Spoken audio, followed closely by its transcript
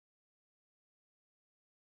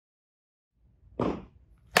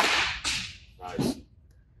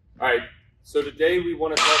All right, so today we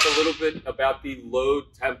want to talk a little bit about the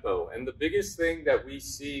load tempo. And the biggest thing that we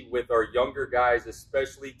see with our younger guys,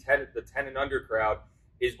 especially the 10 and under crowd,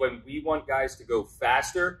 is when we want guys to go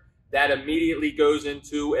faster, that immediately goes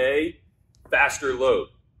into a faster load,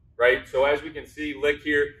 right? So as we can see, Lick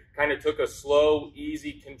here kind of took a slow,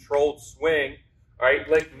 easy, controlled swing. All right,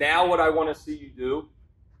 Lick, now what I want to see you do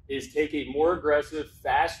is take a more aggressive,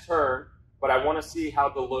 fast turn, but I want to see how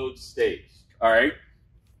the load stays, all right?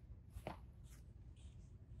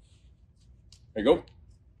 There you go.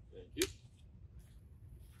 Thank you.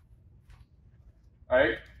 All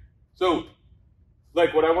right. So,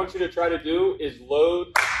 like, what I want you to try to do is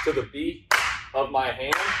load to the beat of my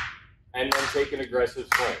hand and then take an aggressive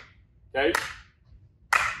swing. Okay?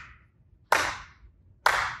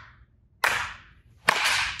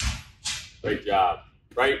 Great job.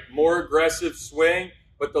 Right? More aggressive swing,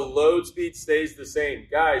 but the load speed stays the same.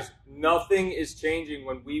 Guys, nothing is changing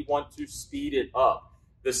when we want to speed it up.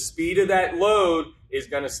 The speed of that load is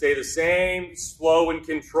going to stay the same, slow and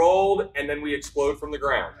controlled, and then we explode from the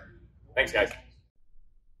ground. Thanks, guys.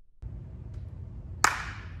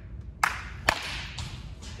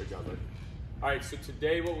 Good job, buddy. All right, so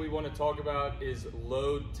today what we want to talk about is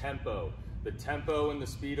load tempo. The tempo and the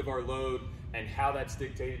speed of our load and how that's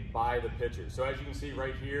dictated by the pitcher. So as you can see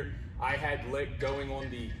right here, I had Lick going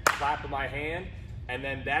on the clap of my hand, and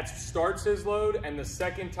then that starts his load, and the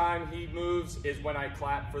second time he moves is when I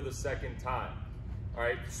clap for the second time. All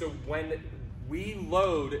right, so when we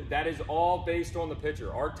load, that is all based on the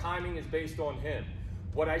pitcher. Our timing is based on him.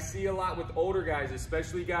 What I see a lot with older guys,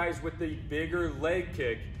 especially guys with the bigger leg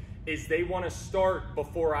kick, is they want to start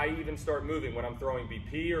before I even start moving. When I'm throwing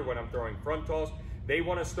BP or when I'm throwing front toss, they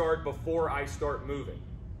want to start before I start moving.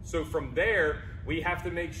 So from there, we have to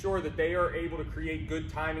make sure that they are able to create good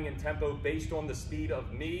timing and tempo based on the speed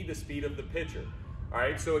of me, the speed of the pitcher. All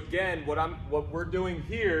right, so again, what we're doing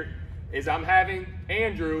here is I'm having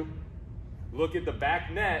Andrew look at the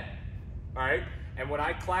back net, all right? And when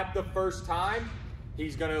I clap the first time,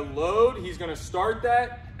 he's gonna load, he's gonna start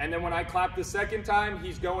that, and then when I clap the second time,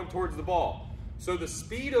 he's going towards the ball. So the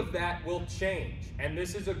speed of that will change, and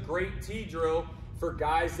this is a great tee drill for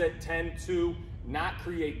guys that tend to not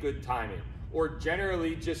create good timing, or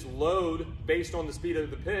generally just load based on the speed of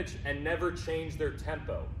the pitch and never change their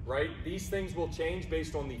tempo, right? These things will change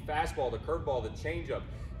based on the fastball, the curveball, the changeup.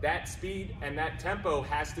 That speed and that tempo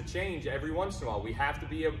has to change every once in a while. We have to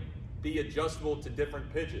be adjustable to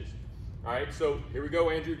different pitches. All right, so here we go,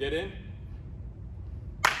 Andrew, get in.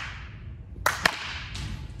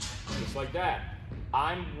 Just like that.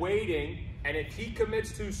 I'm waiting, and if he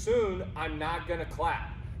commits too soon, I'm not gonna clap,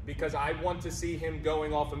 because I want to see him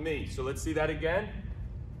going off of me. So let's see that again.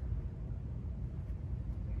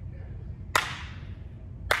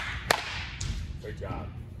 Great job.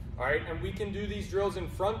 All right, and we can do these drills in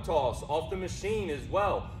front toss, off the machine as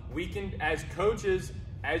well. We can, as coaches,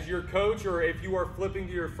 as your coach, or if you are flipping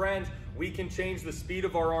to your friends, we can change the speed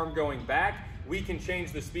of our arm going back. We can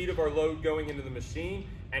change the speed of our load going into the machine.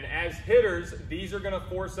 And as hitters, these are gonna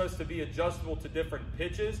force us to be adjustable to different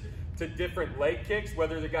pitches, to different leg kicks,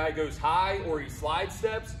 whether the guy goes high or he slide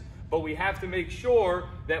steps, but we have to make sure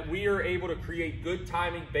that we are able to create good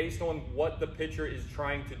timing based on what the pitcher is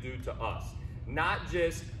trying to do to us. Not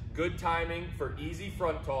just good timing for easy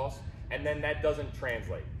front toss, and then that doesn't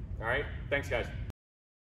translate. All right, thanks guys.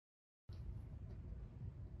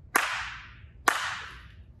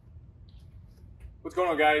 What's going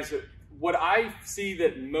on, guys? What I see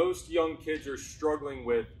that most young kids are struggling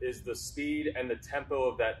with is the speed and the tempo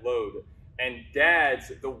of that load. And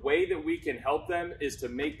dads, the way that we can help them is to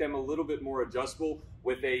make them a little bit more adjustable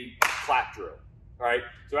with a clap drill. All right,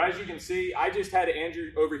 so as you can see, I just had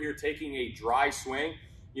Andrew over here taking a dry swing.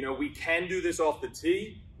 You know, we can do this off the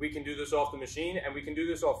tee, we can do this off the machine, and we can do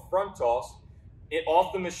this off front toss.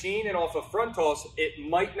 Off the machine and off a front toss, it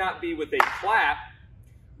might not be with a clap,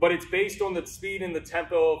 but it's based on the speed and the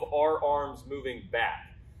tempo of our arms moving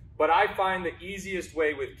back. But I find the easiest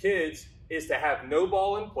way with kids is to have no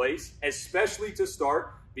ball in place, especially to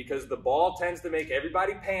start, because the ball tends to make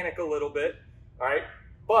everybody panic a little bit, all right?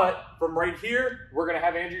 But from right here, we're gonna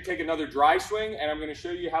have Andrew take another dry swing, and I'm gonna show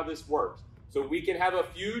you how this works. So we can have a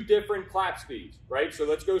few different clap speeds, right? So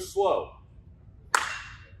let's go slow.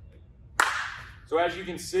 So as you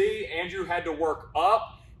can see, Andrew had to work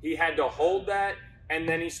up, he had to hold that, and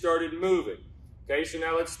then he started moving. Okay, so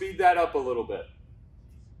now let's speed that up a little bit.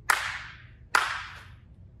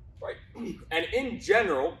 Right, and in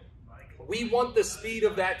general, we want the speed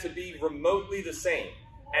of that to be remotely the same.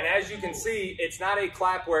 And as you can see, it's not a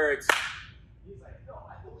clap where it's,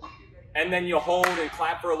 and then you hold and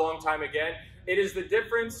clap for a long time again. It is the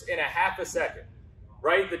difference in a half a second,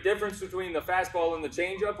 right? The difference between the fastball and the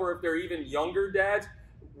changeup, or if they're even younger dads,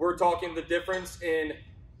 we're talking the difference in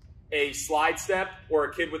a slide step or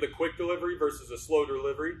a kid with a quick delivery versus a slow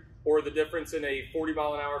delivery, or the difference in a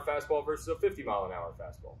 40-mile-an-hour fastball versus a 50-mile-an-hour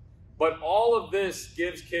fastball. But all of this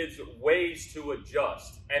gives kids ways to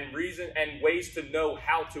adjust and ways to know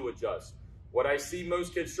how to adjust. What I see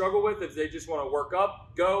most kids struggle with is they just want to work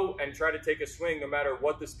up, go, and try to take a swing no matter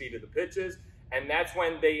what the speed of the pitch is. And that's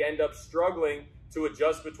when they end up struggling to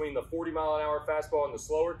adjust between the 40-mile-an-hour fastball and the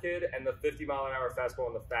slower kid and the 50-mile-an-hour fastball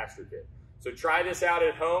and the faster kid. So try this out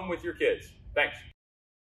at home with your kids. Thanks.